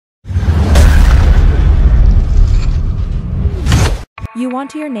You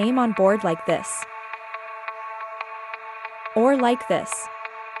want your name on board like this. Or like this.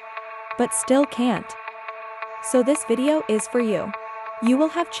 But still can't. So this video is for you. You will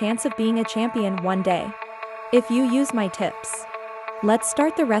have chance of being a champion one day. If you use my tips. Let's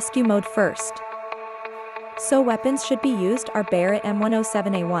start the rescue mode first. So weapons should be used are Barrett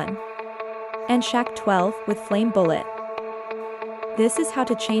M107A1. And Shack 12 with flame bullet. This is how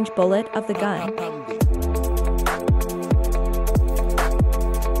to change bullet of the gun.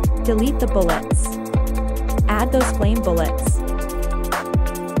 Delete the bullets. Add those flame bullets.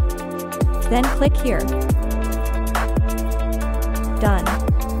 Then click here. Done.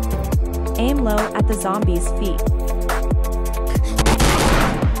 Aim low at the zombie's feet.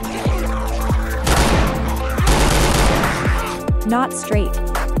 Not straight,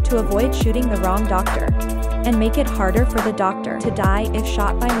 to avoid shooting the wrong doctor, and make it harder for the doctor to die if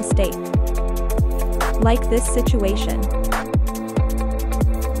shot by mistake. Like this situation.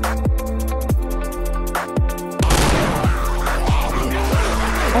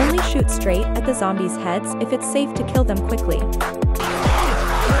 Only shoot straight at the zombies' heads if it's safe to kill them quickly.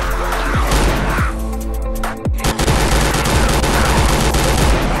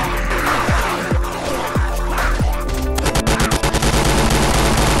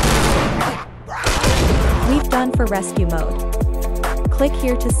 We've done for rescue mode. Click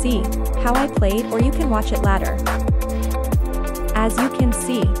here to see how I played, or you can watch it later. As you can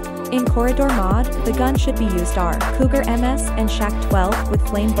see, in Corridor mod, the gun should be used are Cougar MS and Shack 12 with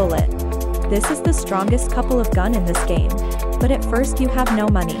flame bullet. This is the strongest couple of gun in this game. But at first you have no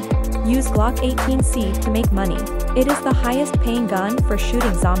money. Use Glock 18C to make money. It is the highest paying gun for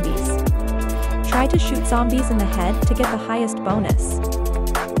shooting zombies. Try to shoot zombies in the head to get the highest bonus.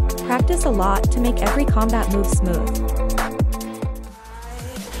 Practice a lot to make every combat move smooth.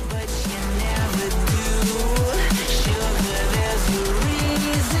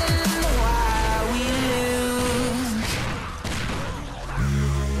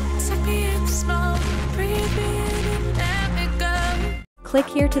 Click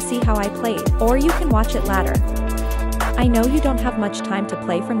here to see how I played, or you can watch it later. I know you don't have much time to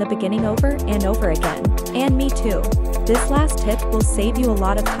play from the beginning over and over again, and me too. This last tip will save you a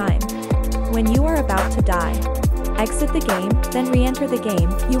lot of time. When you are about to die, exit the game, then re-enter the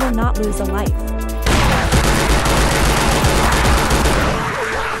game, you will not lose a life.